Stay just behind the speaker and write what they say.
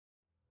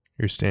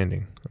You're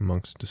standing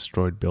amongst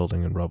destroyed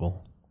building and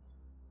rubble.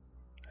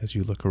 As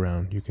you look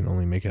around, you can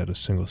only make out a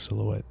single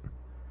silhouette.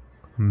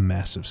 A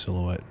massive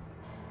silhouette.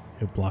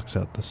 It blocks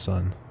out the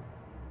sun.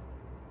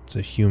 It's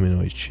a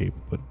humanoid shape,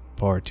 but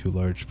far too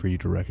large for you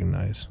to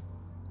recognize.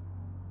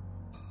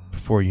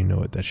 Before you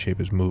know it, that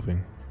shape is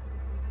moving,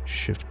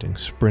 shifting,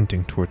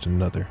 sprinting towards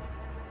another.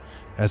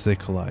 As they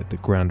collide, the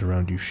ground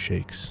around you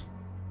shakes,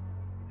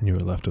 and you are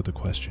left with a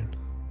question.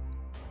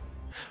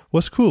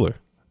 What's cooler,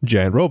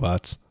 giant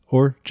robots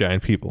or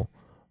giant people?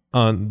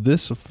 On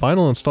this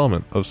final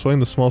installment of Sweating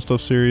the Small Stuff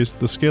series,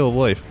 The Scale of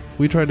Life,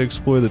 we try to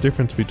explore the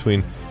difference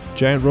between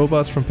giant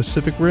robots from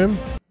Pacific Rim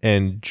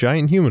and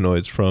giant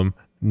humanoids from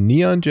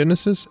Neon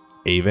Genesis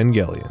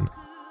Evangelion.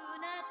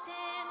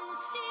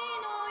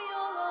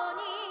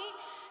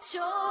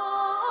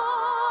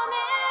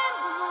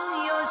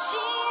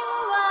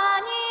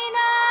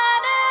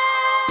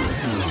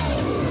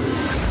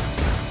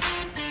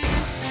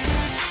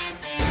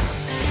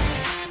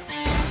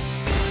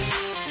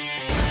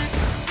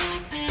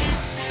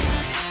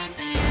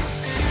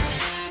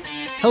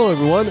 Hello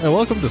everyone, and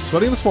welcome to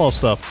Sweating the Small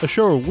Stuff, a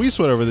show where we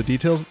sweat over the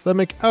details that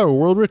make our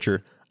world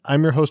richer.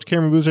 I'm your host,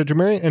 Cameron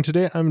Boozer-Jamari, and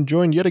today I'm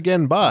joined yet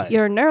again by...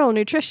 your neural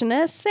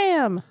nutritionist,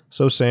 Sam.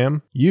 So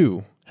Sam,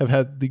 you have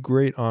had the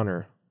great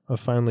honor of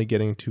finally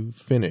getting to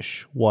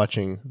finish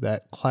watching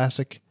that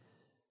classic,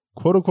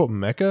 quote-unquote,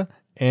 mecha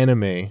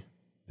anime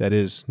that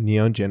is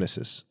Neon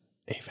Genesis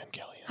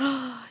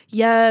Evangelion.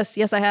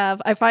 Yes, I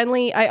have.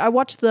 I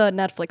watched the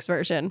Netflix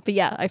version, but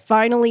yeah, I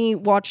finally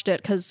watched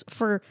it because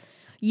for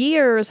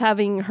years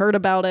having heard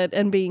about it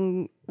and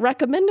being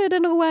recommended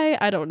in a way,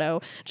 I don't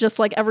know, just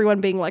like everyone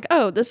being like,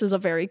 oh, this is a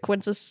very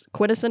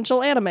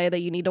quintessential anime that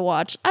you need to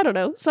watch. I don't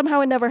know,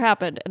 somehow it never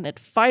happened, and it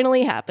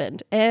finally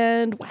happened,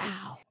 and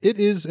wow. It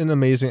is an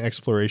amazing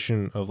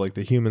exploration of like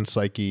the human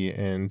psyche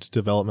and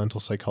developmental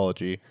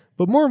psychology,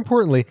 but more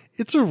importantly,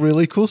 it's a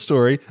really cool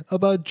story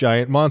about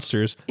giant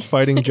monsters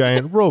fighting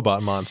giant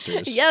robot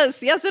monsters.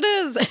 Yes, it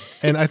is.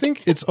 And I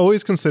think it's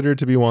always considered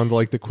to be one of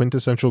like the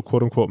quintessential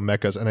quote-unquote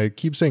mechas, and I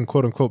keep saying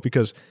quote-unquote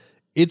because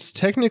it's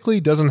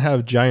technically doesn't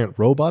have giant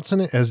robots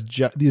in it, as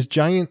these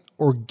giant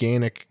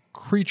organic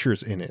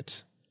creatures in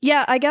it.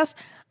 Yeah, I guess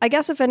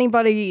if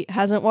anybody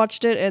hasn't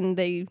watched it and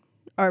they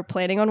are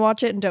planning on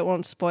watching it and don't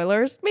want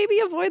spoilers, maybe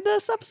avoid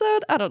this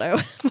episode. I don't know.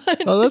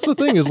 Well, that's the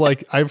thing is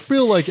like, I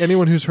feel like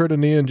anyone who's heard of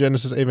Neon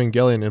Genesis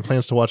Evangelion and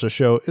plans to watch the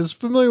show is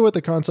familiar with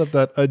the concept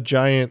that a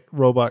giant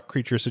robot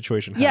creature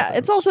situation happens. Yeah,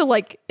 it's also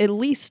like at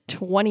least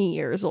 20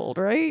 years old,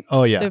 right?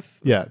 Oh, yeah.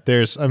 Yeah,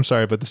 I'm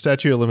sorry, but the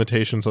statute of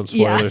limitations on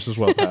spoilers is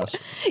well past.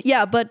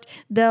 Yeah, but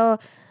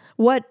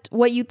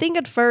what you think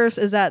at first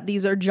is that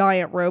these are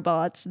giant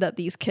robots that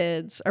these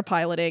kids are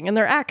piloting, and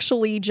they're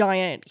actually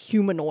giant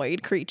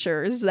humanoid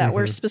creatures that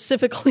were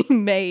specifically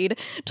made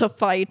to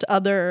fight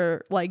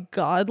other like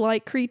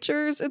godlike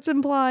creatures, it's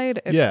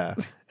implied. Yeah,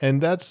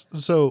 and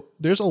so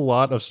there's a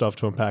lot of stuff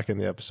to unpack in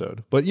the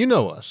episode, but you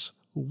know us.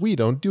 We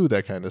don't do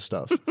that kind of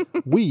stuff.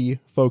 We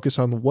focus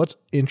on what's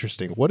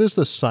interesting. What is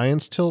the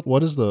science tilt?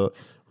 What is the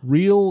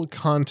real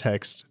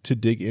context to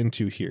dig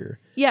into here?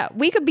 Yeah,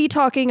 we could be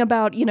talking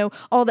about,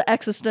 all the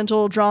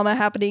existential drama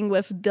happening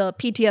with the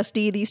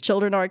PTSD these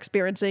children are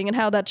experiencing and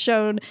how that's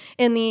shown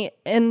in the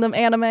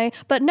anime.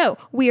 But no,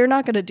 we are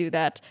not going to do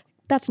that.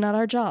 That's not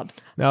our job.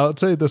 Now, I'll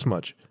say this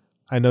much.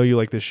 I know you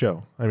like this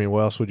show. I mean,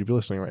 why else would you be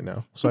listening right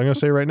now? So I'm going to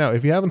say right now,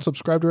 if you haven't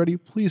subscribed already,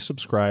 please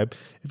subscribe.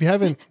 If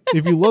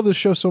you love this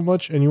show so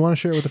much and you want to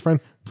share it with a friend,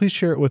 please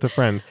share it with a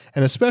friend.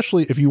 And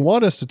especially if you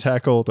want us to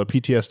tackle the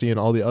PTSD and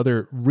all the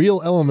other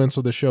real elements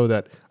of the show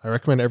that I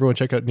recommend everyone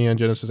check out Neon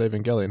Genesis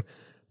Evangelion,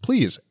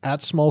 please,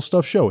 at Small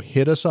Stuff Show,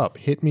 hit us up,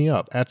 hit me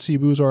up, at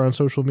CBoozar on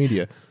social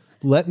media.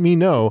 Let me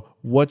know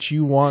what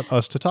you want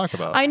us to talk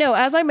about. I know,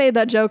 as I made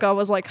that joke, I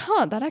was like,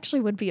 that actually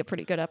would be a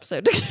pretty good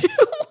episode to do.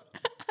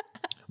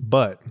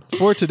 But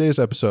for today's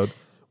episode,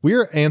 we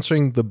are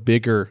answering the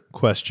bigger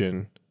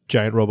question,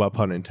 giant robot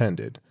pun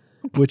intended,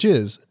 which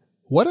is,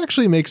 what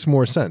actually makes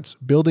more sense?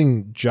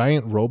 Building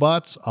giant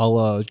robots a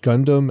la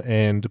Gundam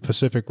and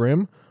Pacific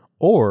Rim,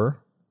 or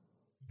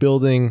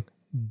building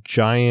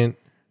giant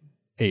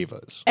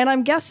Evas? And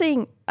I'm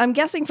guessing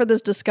for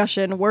this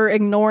discussion, we're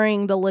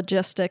ignoring the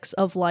logistics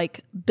of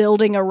like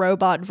building a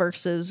robot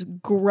versus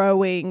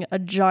growing a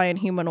giant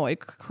humanoid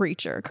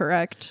creature,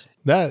 correct?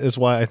 That is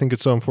why I think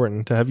it's so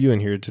important to have you in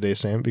here today,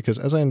 Sam, because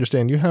as I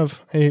understand, you have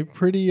a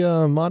pretty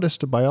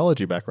modest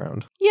biology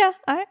background. Yeah,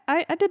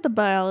 I did the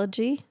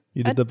biology.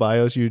 You did the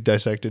bios, you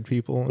dissected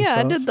people and stuff?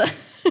 I did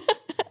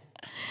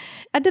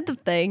I did the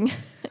thing.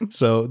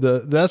 So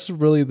that's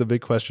really the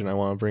big question I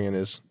want to bring in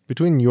is,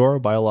 between your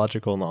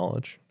biological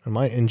knowledge and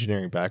my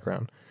engineering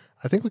background,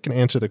 I think we can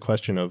answer the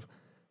question of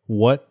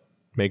what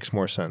makes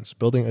more sense,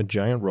 building a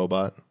giant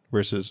robot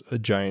versus a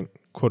giant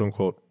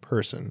quote-unquote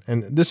person.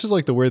 And this is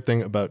like the weird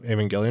thing about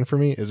Evangelion for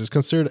me, is it's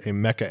considered a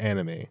mecha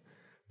anime,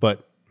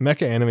 but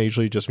mecha anime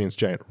usually just means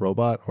giant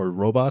robot or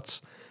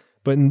robots.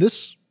 But in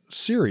this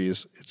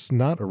series, it's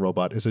not a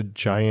robot, it's a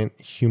giant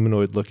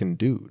humanoid looking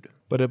dude.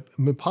 But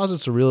it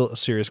posits a real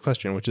serious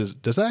question, which is,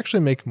 does that actually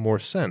make more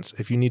sense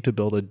if you need to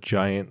build a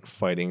giant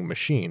fighting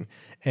machine?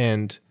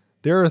 And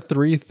there are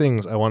 3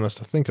 things I want us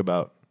to think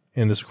about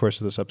in this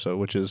course of this episode,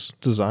 which is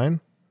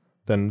design,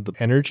 then the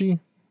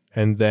energy,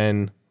 and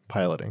then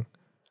piloting.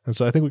 And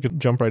so I think we could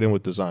jump right in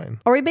with design.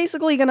 Are we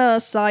basically going to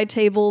side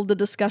table the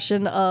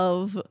discussion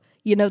of,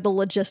 the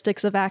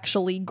logistics of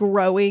actually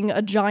growing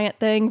a giant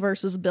thing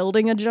versus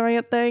building a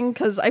giant thing?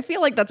 Because I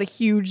feel like that's a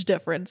huge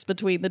difference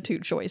between the 2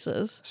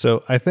 choices.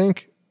 So I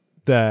think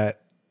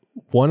that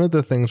one of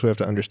the things we have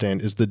to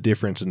understand is the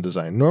difference in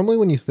design. Normally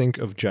when you think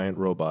of giant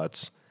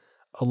robots,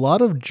 a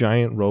lot of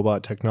giant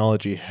robot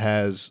technology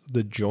has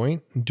the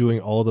joint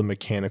doing all the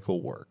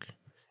mechanical work.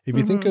 If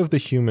you think of the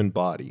human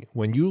body,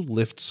 when you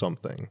lift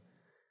something,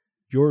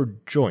 your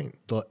joint,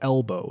 the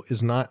elbow,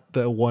 is not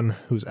the one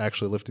who's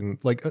actually lifting.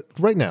 Like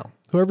right now,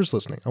 whoever's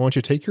listening, I want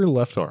you to take your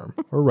left arm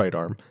or right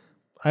arm.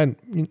 I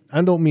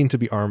don't mean to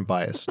be arm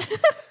biased,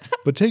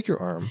 but take your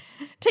arm.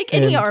 Take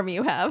any arm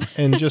you have.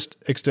 And just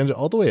extend it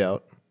all the way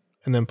out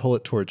and then pull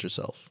it towards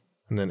yourself.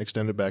 And then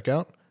extend it back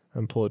out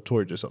and pull it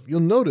towards yourself. You'll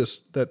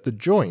notice that the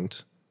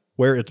joint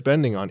where it's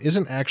bending on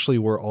isn't actually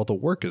where all the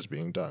work is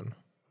being done.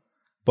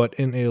 But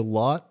in a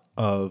lot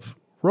of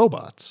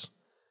robots,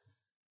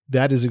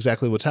 that is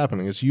exactly what's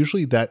happening. It's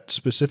usually that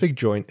specific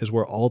joint is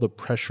where all the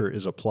pressure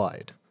is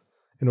applied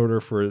in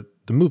order for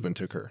the movement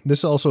to occur. This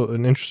is also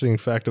an interesting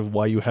fact of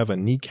why you have a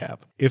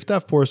kneecap. If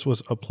that force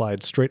was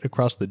applied straight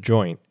across the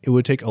joint, it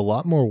would take a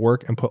lot more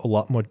work and put a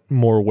lot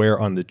more wear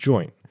on the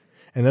joint.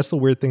 And that's the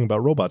weird thing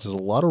about robots, is a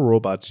lot of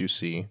robots you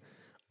see,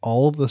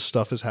 all of the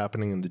stuff is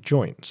happening in the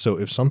joint. So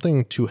if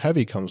something too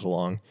heavy comes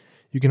along,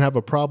 you can have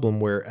a problem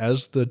where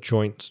as the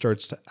joint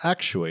starts to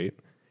actuate,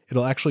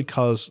 it'll actually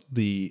cause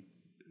the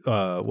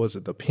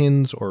the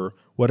pins or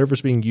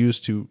whatever's being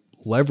used to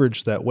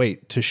leverage that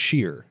weight to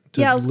shear,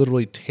 to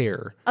literally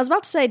tear. I was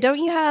about to say, don't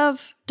you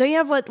have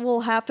what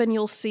will happen?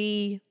 You'll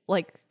see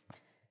like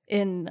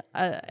in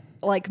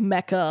like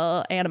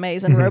mecha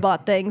animes and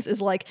robot things is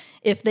like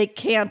if they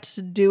can't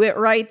do it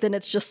right, then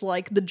it's just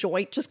like the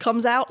joint just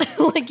comes out.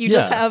 Like you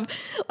just have,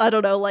 I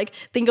don't know, like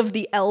think of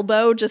the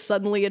elbow, just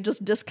suddenly it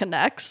just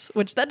disconnects,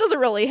 which that doesn't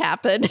really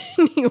happen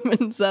in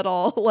humans at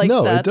all. Like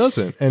no, that. It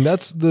doesn't. And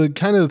that's the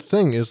kind of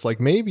thing is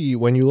like maybe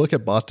when you look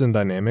at Boston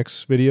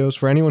Dynamics videos,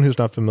 for anyone who's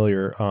not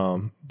familiar,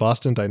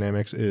 Boston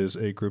Dynamics is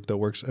a group that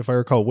works, if I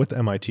recall, with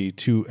MIT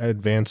to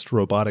advanced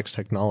robotics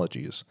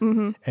technologies.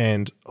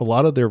 And a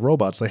lot of their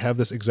robots, they have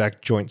this exact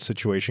joint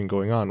situation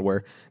going on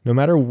where no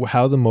matter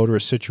how the motor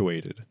is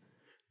situated,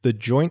 the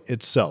joint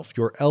itself,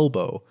 your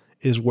elbow,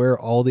 is where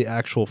all the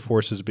actual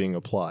force is being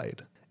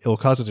applied. It will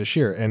cause it to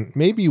shear. And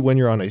maybe when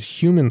you're on a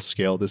human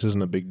scale, this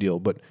isn't a big deal,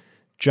 but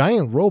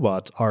giant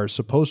robots are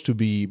supposed to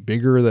be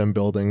bigger than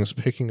buildings,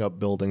 picking up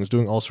buildings,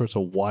 doing all sorts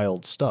of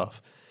wild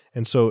stuff.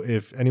 And so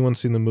if anyone's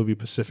seen the movie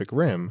Pacific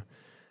Rim,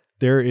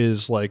 there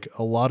is like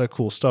a lot of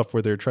cool stuff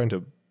where they're trying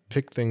to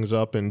pick things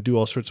up and do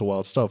all sorts of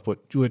wild stuff. But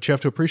what you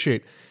have to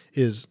appreciate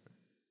is,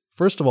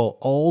 first of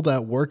all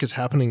that work is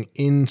happening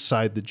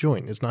inside the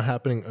joint. It's not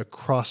happening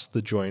across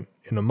the joint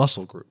in a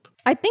muscle group.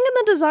 I think in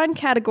the design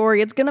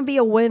category, it's going to be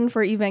a win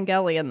for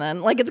Evangelion then.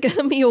 Like it's going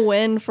to be a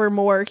win for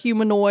more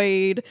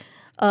humanoid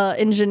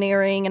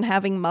engineering and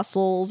having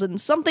muscles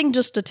and something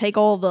just to take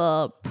all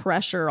the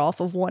pressure off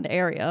of one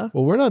area.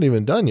 Well, we're not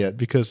even done yet,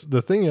 because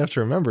the thing you have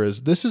to remember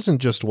is this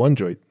isn't just one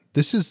joint.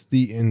 This is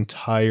the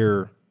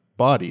entire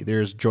body.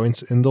 There's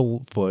joints in the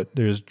foot.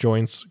 There's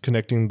joints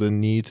connecting the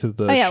knee to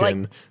the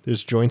shin.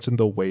 There's joints in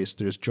the waist.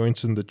 There's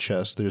joints in the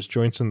chest. There's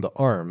joints in the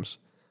arms.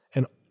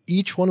 And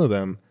each one of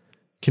them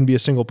can be a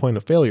single point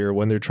of failure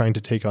when they're trying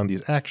to take on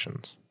these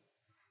actions.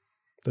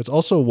 That's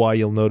also why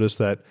you'll notice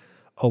that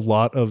a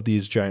lot of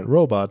these giant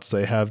robots,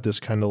 they have this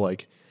kind of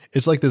like,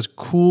 it's like this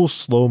cool,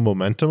 slow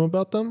momentum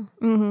about them.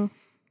 Mm-hmm.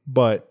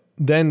 But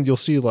then you'll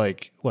see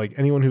like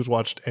anyone who's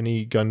watched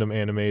any Gundam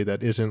anime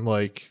that isn't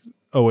like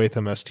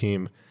 08th MS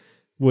Team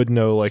would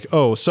know like,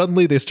 oh,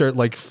 suddenly they start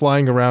like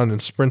flying around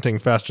and sprinting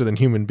faster than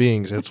human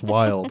beings. It's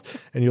wild.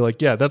 And you're like,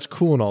 yeah, that's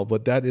cool and all,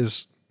 but that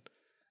is,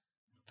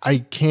 I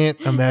can't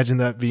imagine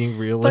that being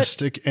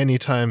realistic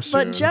anytime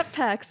soon. But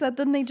jetpacks, that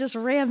then they just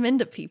ram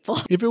into people.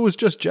 If it was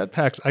just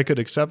jetpacks, I could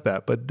accept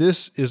that. But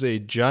this is a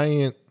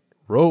giant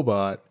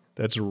robot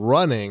that's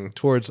running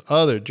towards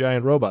other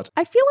giant robots.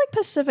 I feel like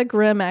Pacific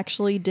Rim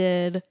actually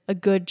did a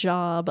good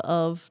job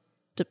of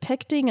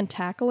depicting and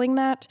tackling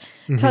that,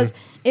 because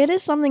it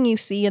is something you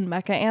see in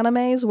mecha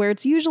animes where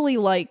it's usually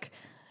like,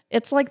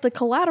 it's like the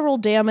collateral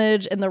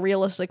damage and the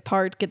realistic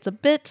part gets a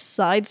bit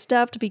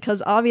sidestepped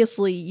because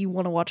obviously you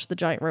want to watch the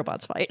giant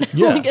robots fight.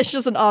 Yeah. Like it's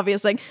just an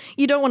obvious thing.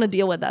 You don't want to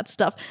deal with that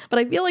stuff. But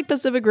I feel like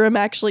Pacific Rim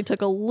actually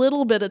took a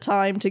little bit of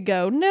time to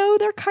go, no,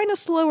 they're kind of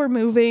slower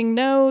moving.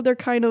 No, they're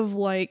kind of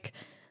like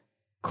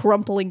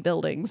crumpling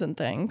buildings and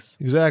things.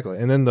 Exactly.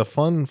 And then the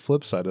fun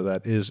flip side of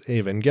that is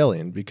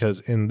Evangelion, because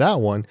in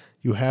that one,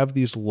 you have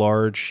these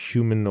large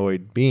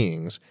humanoid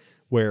beings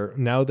where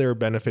now they're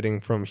benefiting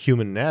from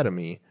human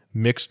anatomy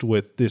mixed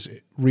with this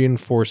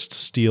reinforced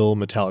steel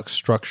metallic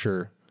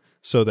structure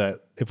so that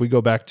if we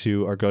go back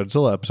to our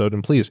Godzilla episode,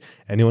 and please,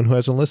 anyone who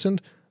hasn't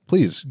listened,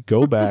 please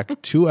go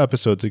back 2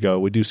 episodes ago.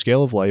 We do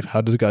scale of life.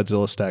 How does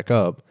Godzilla stack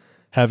up?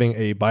 Having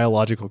a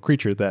biological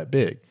creature that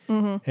big.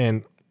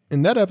 And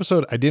in that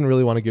episode, I didn't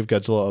really want to give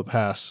Godzilla a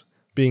pass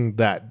being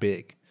that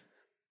big.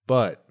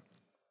 But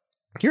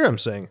here I'm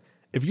saying,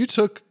 if you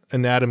took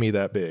anatomy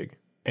that big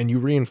and you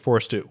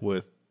reinforced it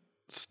with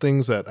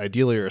things that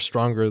ideally are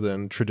stronger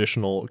than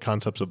traditional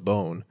concepts of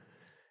bone,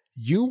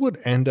 you would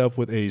end up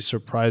with a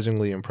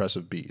surprisingly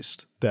impressive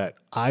beast that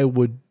I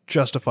would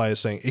justify as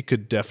saying it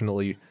could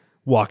definitely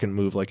walk and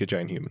move like a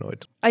giant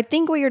humanoid. I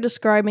think what you're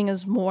describing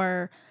is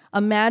more,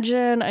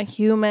 imagine a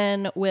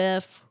human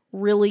with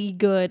really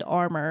good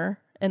armor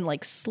and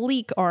like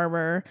sleek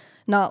armor,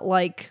 not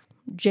like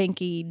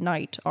janky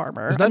knight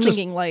armor. I'm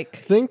thinking like...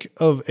 Think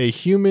of a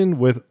human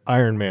with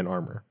Iron Man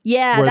armor.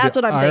 Yeah, that's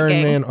what I'm thinking.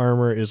 Iron Man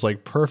armor is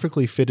like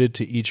perfectly fitted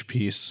to each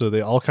piece, so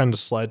they all kind of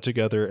slide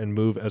together and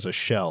move as a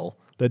shell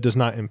that does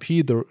not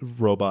impede the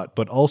robot,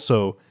 but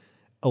also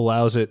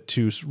allows it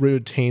to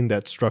retain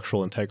that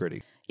structural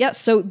integrity. Yeah,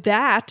 so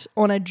that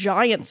on a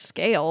giant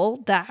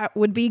scale, that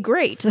would be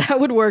great. That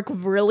would work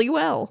really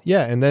well.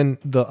 Yeah, and then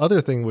the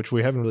other thing which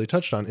we haven't really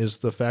touched on is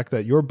the fact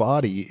that your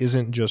body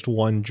isn't just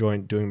one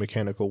joint doing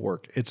mechanical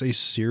work. It's a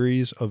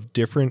series of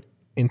different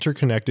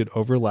interconnected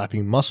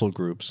overlapping muscle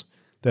groups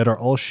that are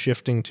all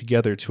shifting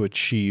together to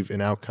achieve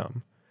an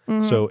outcome.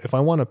 So if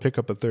I want to pick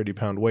up a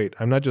 30-pound weight,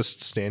 I'm not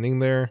just standing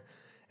there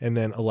and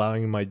then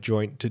allowing my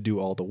joint to do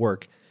all the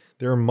work.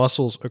 There are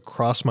muscles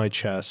across my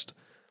chest,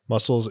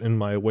 muscles in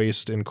my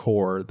waist and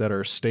core that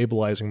are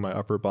stabilizing my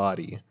upper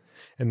body.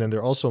 And then there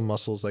are also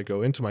muscles that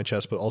go into my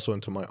chest, but also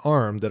into my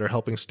arm that are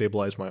helping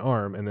stabilize my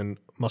arm. And then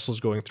muscles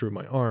going through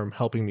my arm,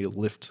 helping me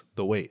lift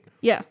the weight.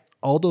 Yeah.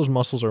 All those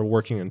muscles are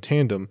working in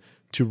tandem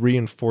to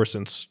reinforce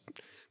and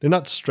they're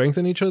not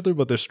strengthening each other,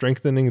 but they're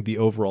strengthening the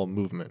overall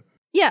movement.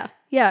 Yeah.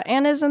 Yeah.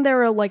 And isn't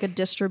there a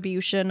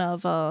distribution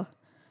of, why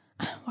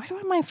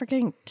am I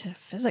forgetting to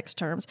physics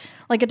terms?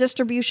 Like a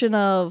distribution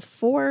of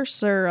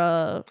force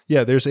or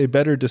Yeah, there's a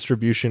better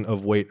distribution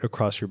of weight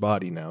across your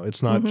body now.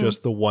 It's not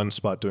just the one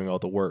spot doing all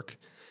the work.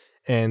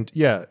 And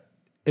yeah,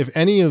 if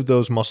any of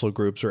those muscle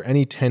groups or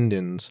any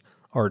tendons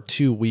are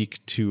too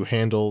weak to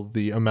handle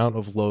the amount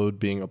of load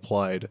being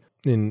applied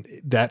in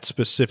that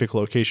specific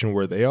location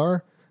where they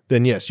are,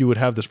 then yes, you would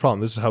have this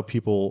problem. This is how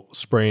people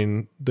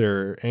sprain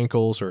their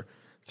ankles or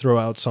throw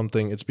out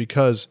something. It's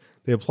because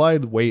they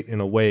applied weight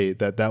in a way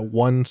that that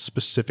one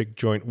specific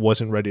joint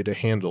wasn't ready to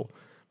handle.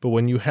 But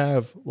when you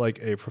have like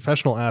a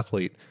professional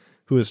athlete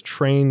who is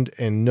trained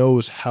and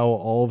knows how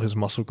all of his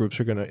muscle groups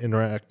are going to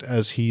interact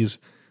as he's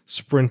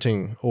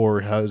sprinting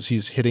or as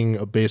he's hitting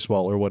a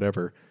baseball or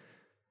whatever,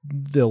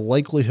 the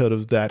likelihood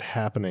of that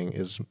happening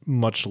is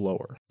much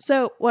lower.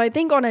 So, well, I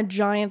think on a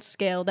giant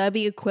scale, that'd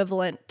be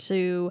equivalent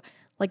to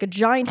like a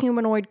giant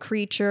humanoid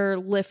creature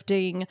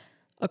lifting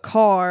a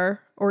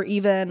car or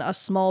even a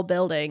small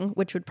building,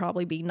 which would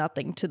probably be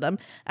nothing to them,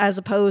 as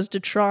opposed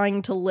to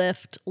trying to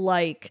lift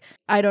like,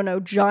 I don't know,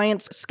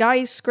 giant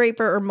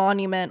skyscraper or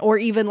monument, or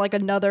even like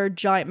another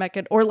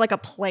giant or like a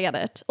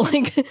planet.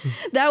 Like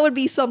that would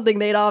be something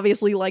they'd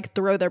obviously like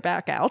throw their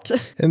back out.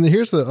 And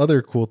here's the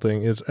other cool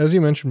thing is, as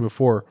you mentioned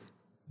before,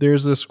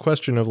 there's this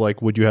question of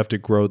like, would you have to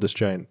grow this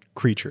giant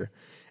creature?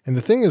 And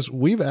the thing is,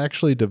 we've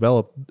actually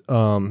developed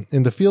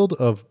in the field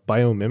of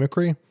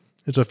biomimicry.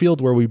 It's a field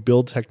where we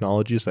build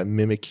technologies that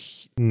mimic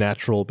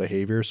natural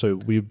behavior. So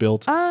we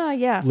built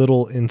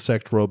little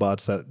insect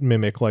robots that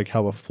mimic like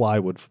how a fly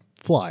would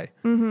fly.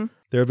 Mm-hmm.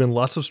 There have been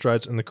lots of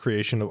strides in the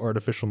creation of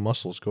artificial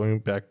muscles going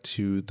back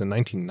to the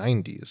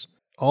 1990s.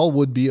 All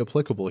would be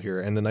applicable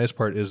here. And the nice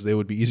part is they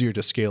would be easier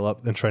to scale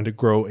up than trying to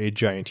grow a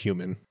giant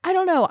human. I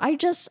don't know.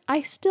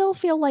 I still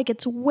feel like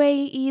it's way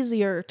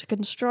easier to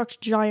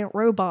construct giant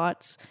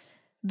robots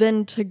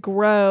than to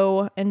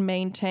grow and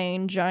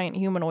maintain giant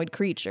humanoid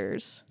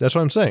creatures. That's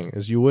what I'm saying,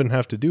 is you wouldn't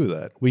have to do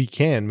that. We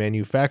can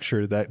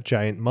manufacture that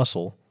giant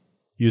muscle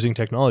using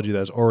technology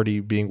that's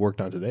already being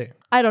worked on today.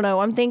 I don't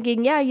know. I'm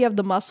thinking, yeah, you have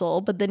the muscle,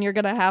 but then you're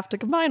going to have to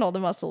combine all the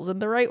muscles in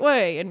the right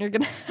way, and you're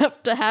going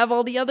to have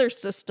all the other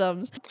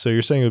systems. So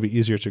you're saying it would be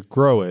easier to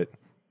grow it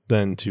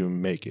than to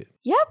make it?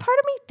 Yeah, part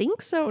of me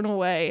thinks so in a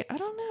way. I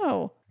don't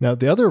know. Now,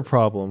 the other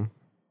problem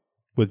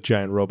with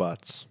giant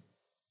robots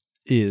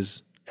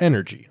is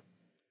energy.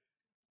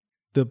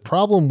 The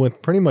problem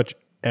with pretty much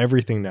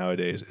everything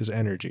nowadays is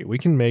energy. We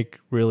can make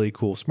really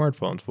cool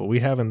smartphones, but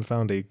we haven't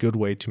found a good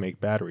way to make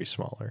batteries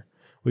smaller.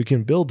 We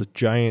can build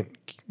giant,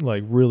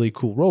 like really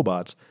cool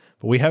robots,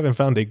 but we haven't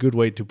found a good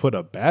way to put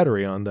a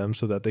battery on them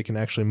so that they can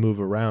actually move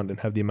around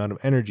and have the amount of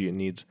energy it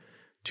needs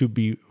to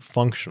be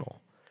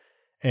functional.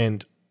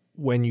 And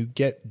when you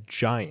get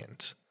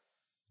giant,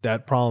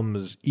 that problem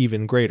is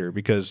even greater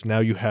because now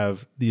you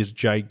have these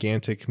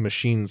gigantic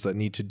machines that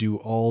need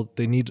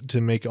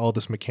to make all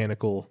this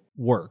mechanical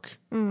work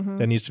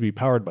that needs to be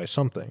powered by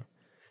something.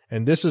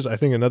 And this is, I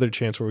think, another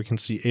chance where we can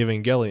see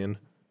Evangelion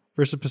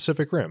versus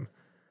Pacific Rim,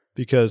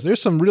 because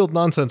there's some real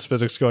nonsense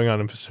physics going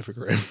on in Pacific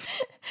Rim.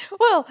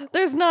 Well,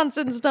 there's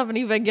nonsense stuff in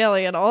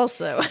Evangelion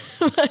also.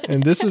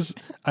 And this is,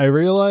 I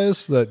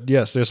realize that,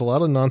 yes, there's a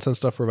lot of nonsense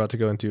stuff we're about to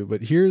go into,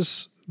 but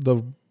here's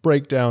the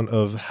breakdown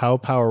of how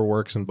power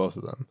works in both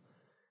of them.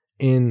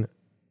 In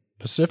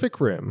Pacific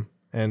Rim,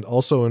 and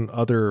also in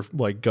other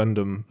like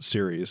Gundam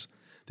series,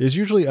 there's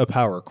usually a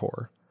power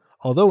core.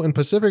 Although in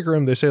Pacific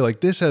Rim, they say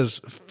like this has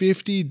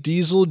 50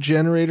 diesel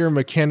generator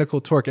mechanical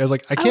torque. I was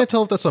like, I can't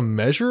tell if that's a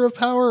measure of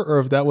power or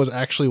if that was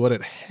actually what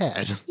it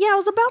had. Yeah, I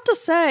was about to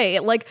say,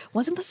 like,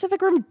 wasn't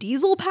Pacific Rim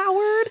diesel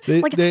powered? They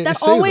that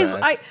say always,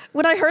 that.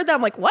 when I heard that,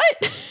 I'm like, what?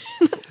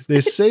 They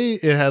say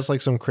it has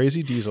like some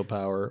crazy diesel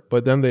power,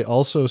 but then they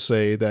also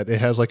say that it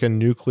has like a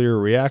nuclear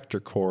reactor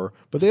core,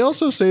 but they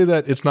also say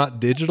that it's not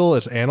digital,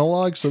 it's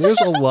analog. So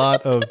there's a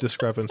lot of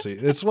discrepancy.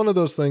 It's one of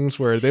those things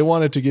where they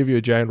wanted to give you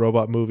a giant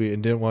robot movie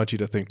and didn't want you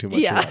to think too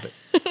much about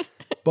it.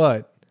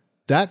 But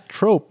that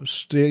trope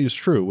stays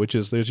true, which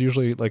is there's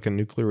usually like a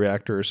nuclear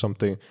reactor or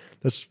something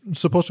that's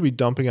supposed to be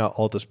dumping out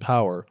all this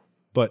power,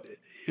 but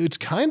it's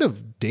kind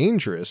of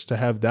dangerous to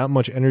have that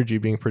much energy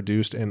being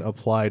produced and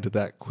applied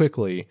that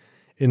quickly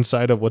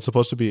inside of what's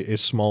supposed to be a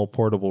small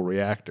portable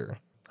reactor.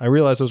 I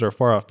realize those are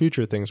far off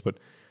future things, but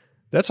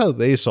that's how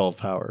they solve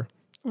power.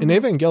 In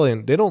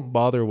Evangelion, they don't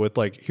bother with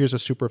like, here's a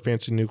super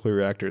fancy nuclear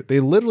reactor. They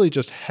literally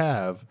just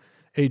have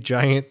a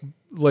giant,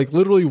 like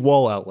literally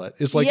wall outlet.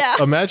 It's like,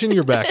 imagine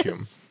your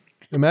vacuum.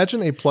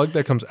 Imagine a plug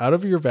that comes out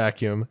of your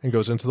vacuum and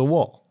goes into the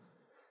wall.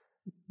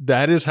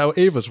 That is how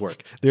Evas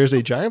work. There's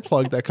a giant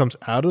plug that comes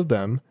out of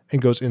them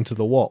and goes into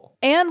the wall.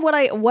 And what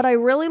I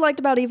really liked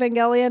about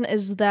Evangelion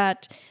is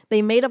that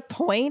they made a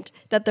point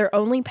that they're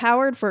only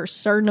powered for a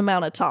certain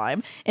amount of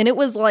time. And it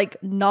was like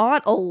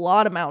not a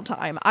lot amount of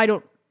time.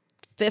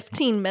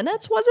 15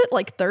 minutes, was it?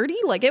 Like 30?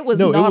 Like it was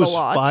not a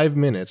lot. 5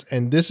 minutes.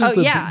 And this is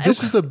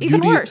the beauty.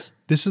 Even worse.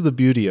 This is the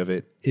beauty of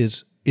it,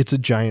 is it's a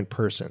giant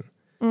person.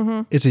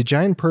 It's a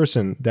giant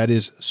person that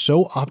is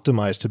so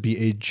optimized to be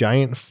a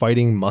giant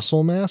fighting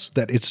muscle mass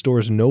that it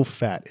stores no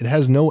fat. It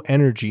has no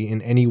energy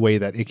in any way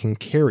that it can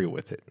carry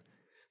with it.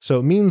 So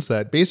it means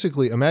that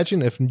basically,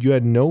 imagine if you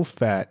had no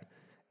fat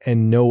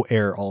and no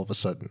air all of a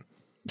sudden.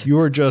 You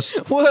are just,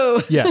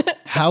 whoa. Yeah.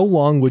 How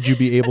long would you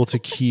be able to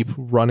keep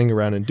running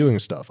around and doing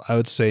stuff? I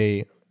would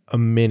say a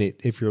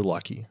minute if you're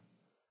lucky.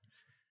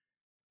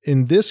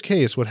 In this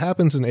case, what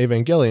happens in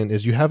Evangelion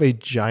is you have a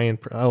giant...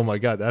 Oh my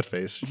god, that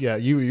face. Yeah,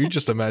 you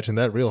just imagine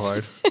that real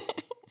hard.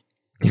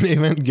 In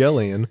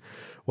Evangelion,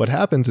 what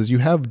happens is you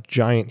have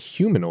giant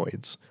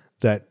humanoids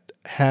that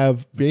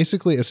have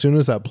basically, as soon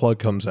as that plug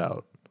comes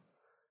out,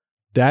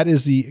 that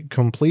is the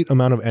complete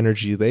amount of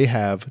energy they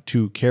have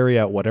to carry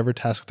out whatever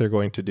task they're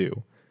going to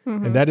do.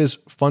 And that is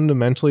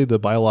fundamentally the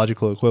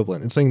biological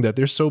equivalent. It's saying that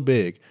they're so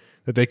big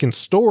that they can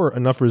store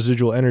enough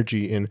residual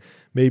energy in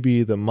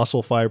maybe the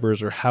muscle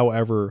fibers or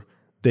however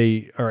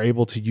they are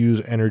able to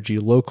use energy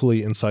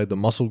locally inside the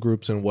muscle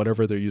groups and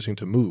whatever they're using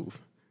to move.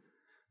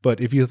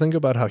 But if you think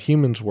about how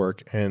humans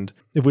work, and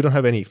if we don't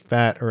have any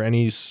fat or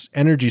any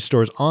energy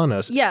stores on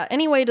us... Yeah,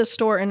 any way to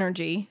store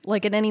energy.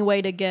 Like in any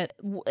way to get...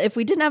 If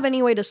we didn't have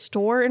any way to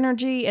store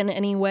energy and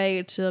any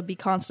way to be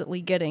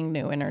constantly getting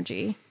new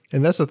energy.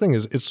 And that's the thing,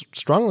 is it's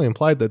strongly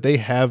implied that they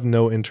have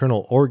no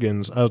internal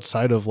organs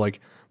outside of like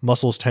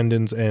muscles,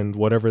 tendons, and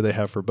whatever they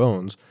have for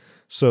bones,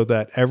 so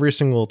that every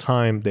single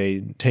time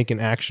they take an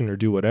action or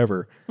do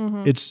whatever,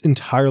 it's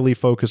entirely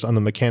focused on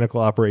the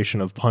mechanical operation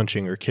of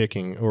punching or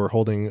kicking or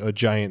holding a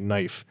giant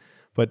knife.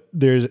 But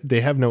they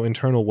have no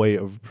internal way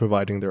of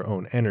providing their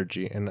own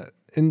energy. And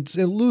it's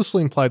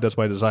loosely implied that's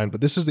by design,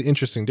 but this is the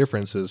interesting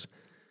difference, is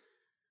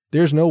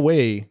there's no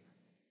way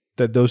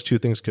that those two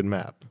things could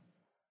map.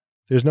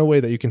 There's no way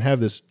that you can have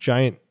this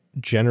giant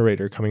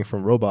generator coming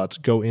from robots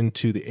go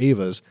into the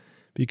Evas,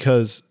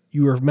 because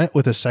you are met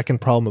with a second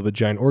problem of a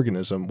giant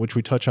organism, which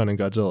we touch on in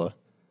Godzilla.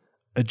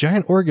 A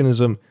giant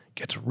organism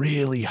gets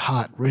really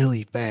hot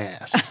really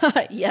fast.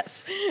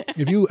 Yes.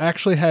 If you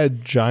actually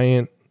had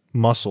giant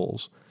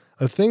muscles,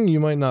 a thing you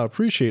might not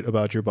appreciate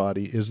about your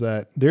body is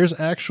that there's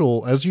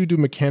actual, as you do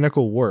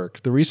mechanical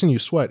work, the reason you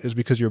sweat is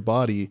because your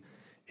body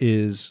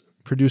is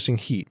producing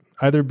heat,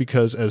 either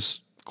because as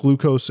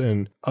glucose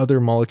and other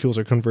molecules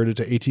are converted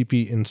to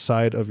ATP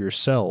inside of your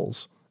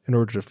cells in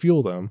order to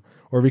fuel them,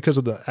 or because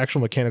of the actual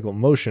mechanical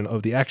motion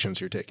of the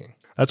actions you're taking.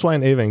 That's why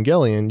in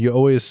Evangelion, you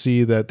always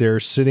see that they're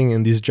sitting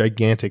in these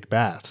gigantic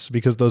baths,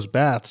 because those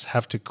baths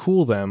have to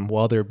cool them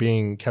while they're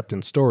being kept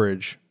in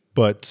storage,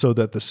 but so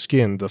that the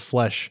skin, the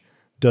flesh,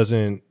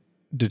 doesn't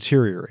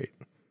deteriorate.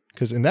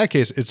 Because in that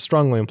case, it's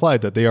strongly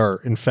implied that they are,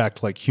 in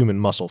fact, like human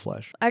muscle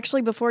flesh.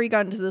 Actually, before you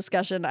got into the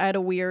discussion, I had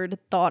a weird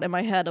thought in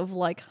my head of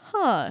like,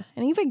 in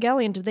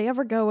Evangelion, did they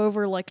ever go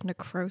over like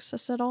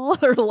necrosis at all?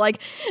 Or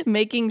like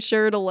making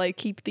sure to like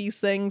keep these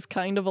things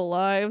kind of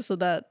alive so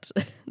that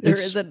there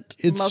isn't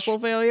muscle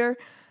failure?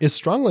 It's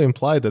strongly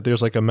implied that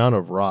there's like amount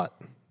of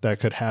rot that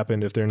could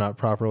happen if they're not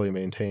properly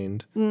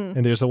maintained.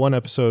 And there's the one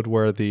episode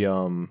where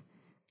the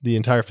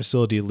entire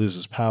facility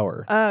loses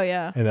power. Oh,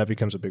 yeah. And that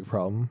becomes a big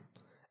problem.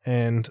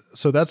 And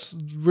so that's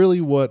really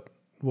what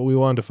we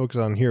wanted to focus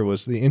on here,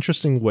 was the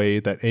interesting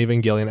way that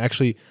Evangelion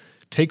actually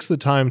takes the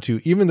time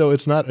to, even though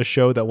it's not a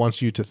show that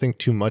wants you to think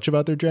too much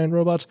about their giant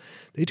robots,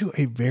 they do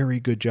a very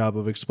good job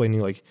of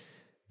explaining, like,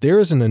 there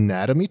is an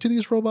anatomy to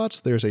these robots.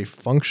 There's a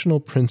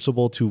functional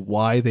principle to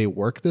why they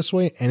work this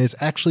way, and it's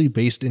actually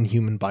based in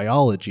human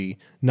biology,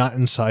 not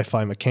in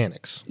sci-fi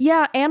mechanics.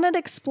 Yeah, and it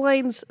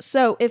explains.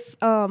 So if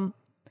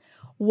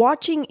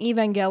watching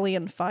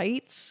Evangelion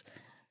fights,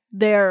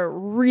 they're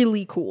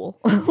really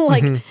cool.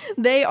 Like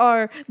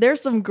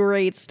there's some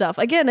great stuff.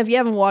 Again, if you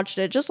haven't watched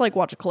it, just like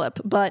watch a clip.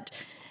 But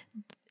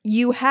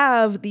you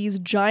have these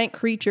giant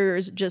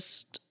creatures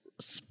just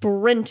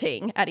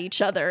sprinting at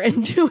each other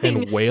and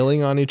doing and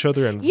wailing on each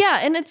other, and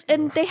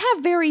and they have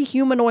very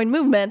humanoid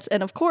movements,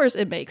 and of course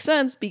it makes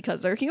sense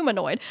because they're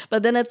humanoid,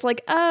 but then it's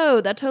like,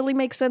 oh, that totally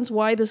makes sense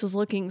why this is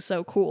looking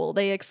so cool.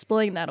 They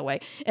explain that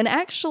away, and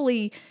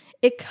actually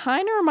it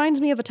kind of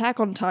reminds me of Attack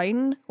on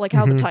Titan, like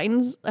how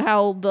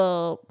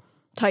the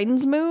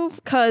Titans move,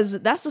 because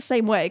that's the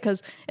same way.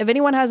 Because if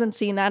anyone hasn't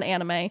seen that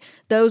anime,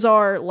 those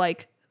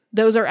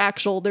are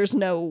actual, there's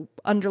no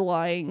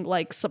underlying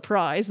like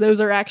surprise.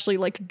 Those are actually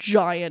like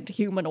giant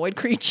humanoid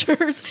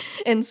creatures.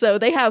 And so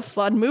they have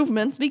fun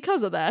movements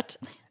because of that.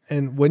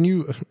 And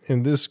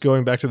this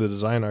going back to the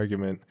design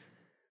argument,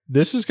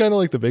 this is kind of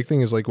like the big thing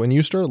is like when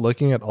you start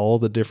looking at all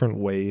the different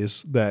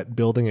ways that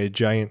building a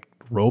giant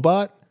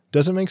robot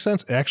doesn't make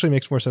sense, it actually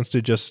makes more sense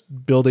to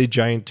just build a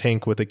giant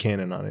tank with a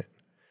cannon on it.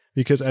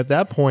 Because at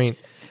that point,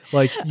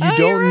 like, you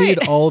don't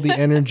need all the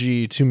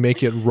energy to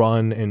make it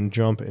run and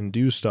jump and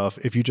do stuff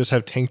if you just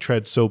have tank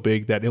treads so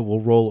big that it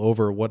will roll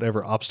over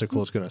whatever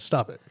obstacle is going to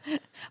stop it.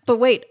 But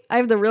wait, I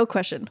have the real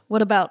question.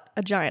 What about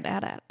a giant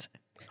AT-AT?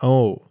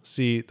 Oh,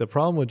 see, the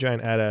problem with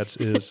giant AT-ATs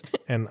is,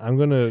 and I'm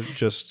going to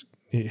just,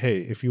 hey,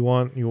 if you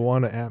want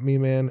to at me,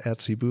 man, at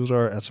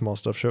Cbuzar, at Small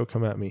Stuff Show,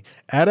 come at me.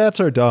 AT-ATs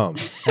are dumb.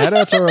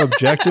 AT-ATs are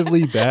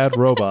objectively bad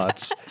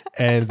robots,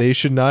 and they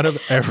should not have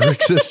ever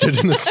existed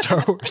in the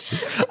Star Wars.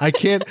 I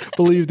can't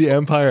believe the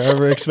Empire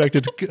ever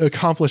expected to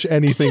accomplish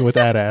anything with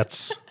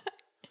AT-ATs.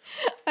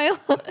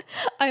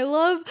 I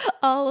love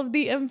all of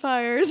the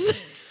Empires.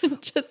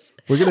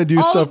 We're gonna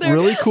do stuff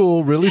really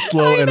cool, really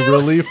slow, and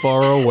really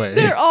far away.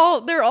 They're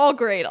all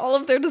great. All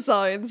of their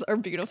designs are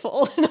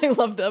beautiful, and I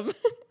love them.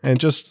 And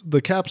just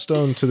the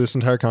capstone to this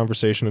entire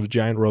conversation of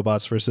giant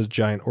robots versus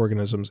giant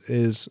organisms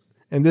is,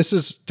 and this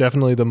is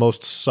definitely the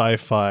most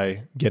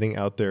sci-fi getting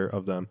out there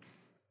of them,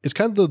 it's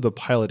kind of the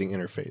piloting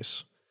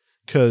interface.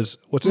 Because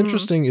what's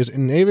interesting is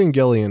in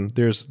Evangelion,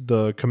 there's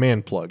the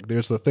command plug.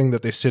 There's the thing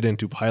that they sit in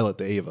to pilot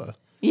the Eva.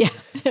 Yeah.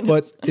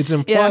 But it's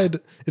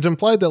implied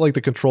that like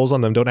the controls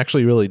on them don't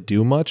actually really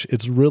do much.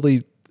 It's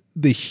really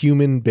the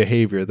human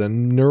behavior, the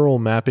neural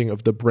mapping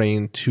of the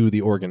brain to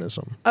the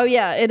organism. Oh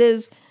yeah, it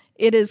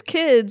is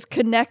kids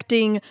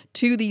connecting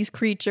to these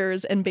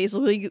creatures and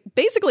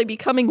basically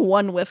becoming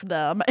one with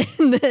them.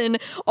 And then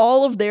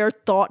all of their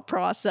thought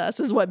process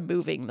is what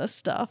moving this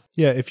stuff.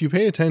 Yeah, if you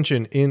pay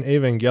attention in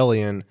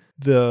Evangelion,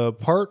 the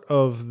part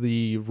of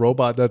the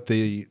robot that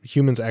the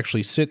humans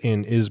actually sit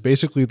in is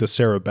basically the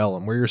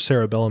cerebellum, where your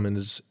cerebellum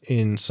is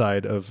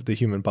inside of the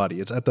human body.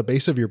 It's at the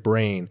base of your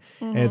brain,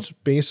 and it's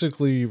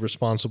basically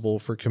responsible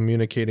for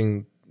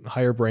communicating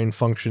higher brain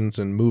functions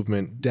and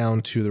movement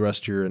down to the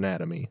rest of your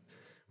anatomy.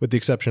 With the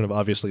exception of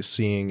obviously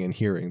seeing and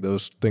hearing.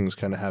 Those things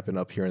kind of happen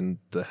up here in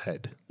the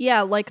head.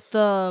 Yeah, like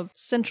the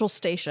central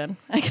station,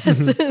 I guess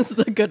is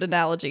the good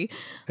analogy.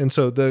 And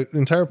so the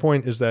entire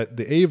point is that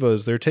the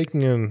Evas, they're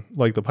taking in,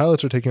 like the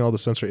pilots are taking all the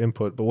sensory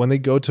input, but when they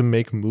go to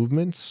make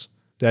movements,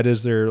 that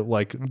is their,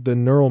 like the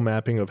neural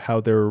mapping of how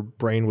their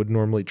brain would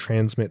normally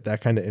transmit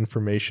that kind of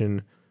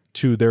information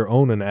to their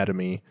own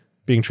anatomy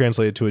being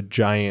translated to a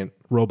giant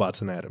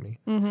robot's anatomy,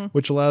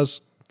 which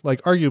allows,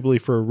 like arguably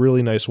for a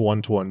really nice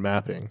one-to-one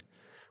mapping.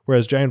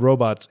 Whereas giant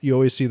robots, you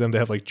always see them, they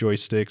have like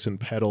joysticks and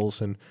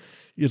pedals, and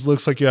it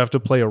looks like you have to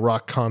play a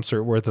rock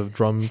concert worth of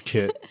drum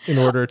kit in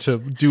order to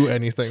do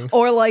anything.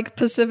 Or like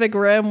Pacific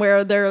Rim,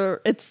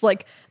 where it's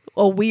like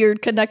a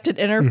weird connected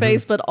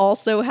interface, but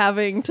also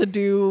having to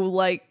do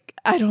like,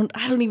 I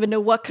don't even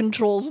know what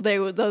controls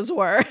those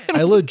were.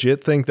 I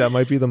legit think that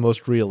might be the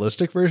most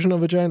realistic version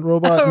of a giant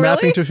robot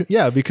mapping to,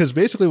 yeah, because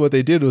basically what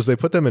they did was they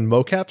put them in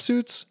mocap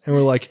suits and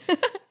were like,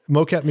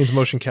 mocap means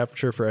motion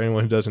capture for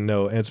anyone who doesn't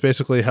know, and it's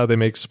basically how they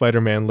make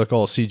Spider-Man look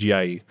all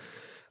CGI-y.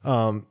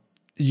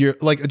 You're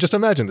like, just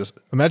imagine this.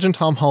 Imagine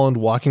Tom Holland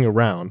walking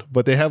around,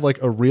 but they have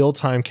like a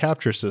real-time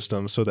capture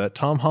system so that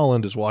Tom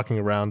Holland is walking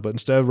around, but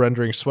instead of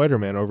rendering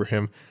Spider-Man over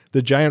him,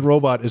 the giant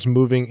robot is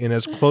moving in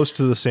as close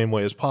to the same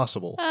way as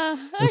possible.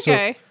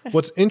 Okay. So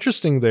what's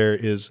interesting there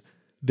is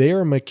they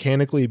are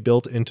mechanically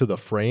built into the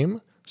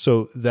frame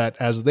so that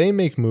as they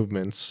make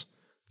movements,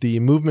 the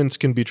movements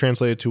can be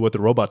translated to what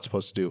the robot's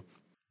supposed to do.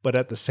 But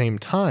at the same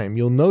time,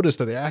 you'll notice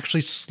that they're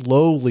actually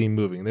slowly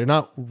moving. They're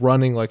not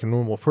running like a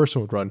normal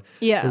person would run.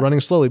 Yeah. They're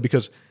running slowly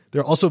because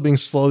they're also being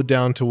slowed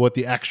down to what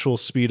the actual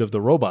speed of the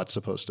robot's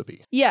supposed to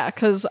be. Yeah,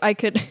 because I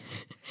could...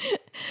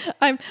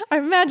 I'm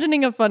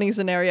imagining a funny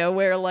scenario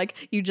where like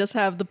you just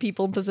have the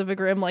people in Pacific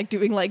Rim like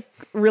doing like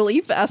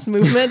really fast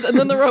movements, and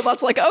then the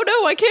robot's like, oh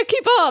no, I can't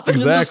keep up, and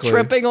then just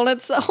tripping on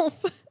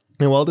itself.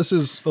 And while this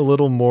is a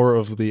little more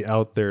of the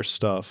out there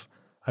stuff,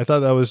 I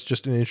thought that was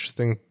just an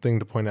interesting thing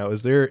to point out,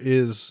 is there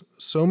is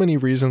so many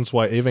reasons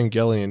why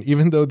Evangelion,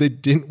 even though they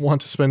didn't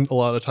want to spend a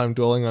lot of time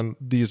dwelling on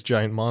these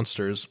giant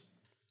monsters,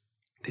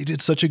 they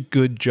did such a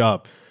good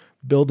job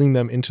building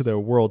them into their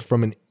world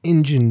from an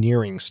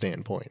engineering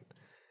standpoint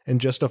and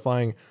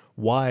justifying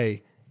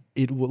why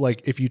it would,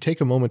 like, if you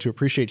take a moment to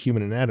appreciate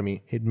human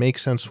anatomy, it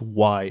makes sense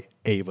why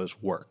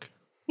Ava's work.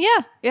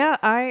 Yeah,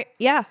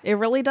 it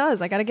really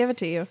does. I got to give it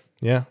to you.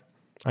 Yeah,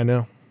 I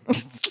know.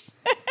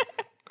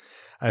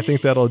 I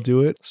think that'll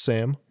do it.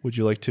 Sam, would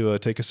you like to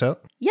take us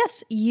out?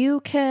 Yes,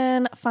 you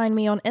can find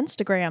me on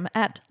Instagram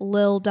at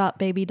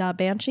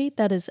lil.baby.banshee.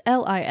 That is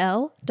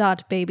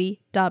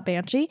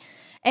lil.baby.banshee.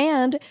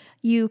 And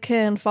you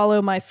can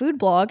follow my food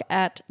blog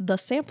at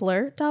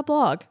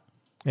thesampler.blog.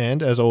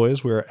 And as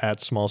always, we're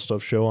at Small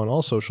Stuff Show on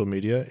all social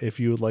media. If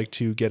you would like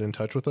to get in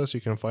touch with us,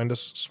 you can find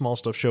us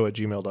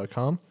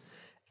smallstuffshow@gmail.com.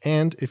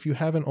 And if you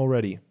haven't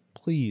already,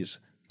 please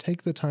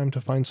take the time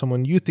to find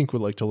someone you think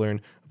would like to learn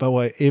about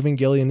why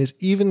Evangelion is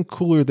even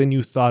cooler than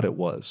you thought it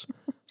was.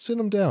 Sit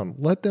them down.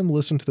 Let them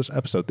listen to this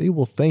episode. They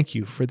will thank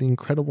you for the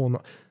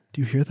incredible...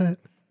 Do you hear that?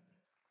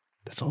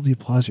 That's all the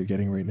applause you're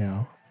getting right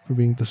now for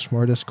being the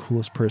smartest,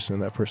 coolest person in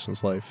that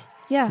person's life.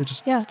 Yeah, They're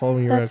just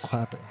following you around and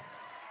clapping.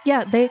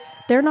 Yeah,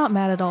 they're not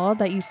mad at all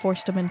that you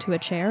forced them into a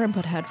chair and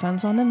put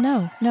headphones on them.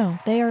 No,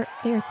 they are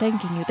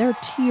thanking you. There are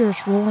tears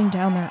rolling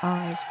down their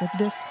eyes for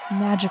this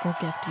magical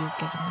gift you've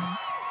given them.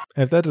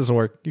 And if that doesn't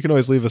work, you can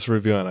always leave us a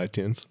review on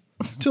iTunes.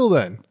 Till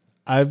then,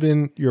 I've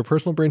been your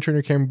personal brain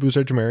trainer, Cameron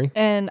Buzard-Jamari.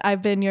 And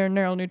I've been your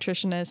neural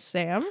nutritionist,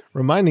 Sam.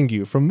 Reminding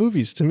you, from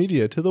movies to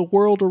media to the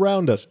world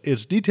around us,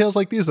 it's details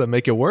like these that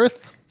make it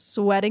worth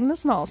sweating the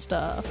small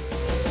stuff.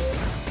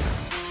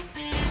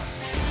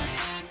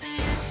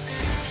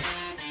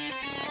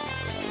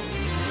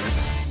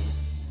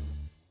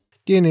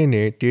 That's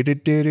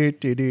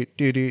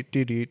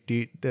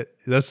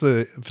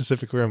the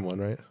Pacific Rim one,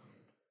 right?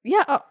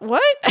 Yeah,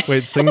 what?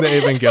 Wait, sing the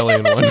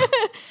Evangelion one.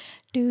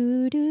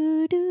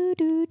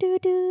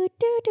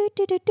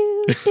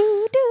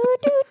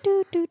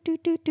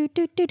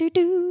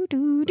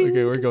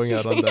 Okay, we're going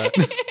out on that.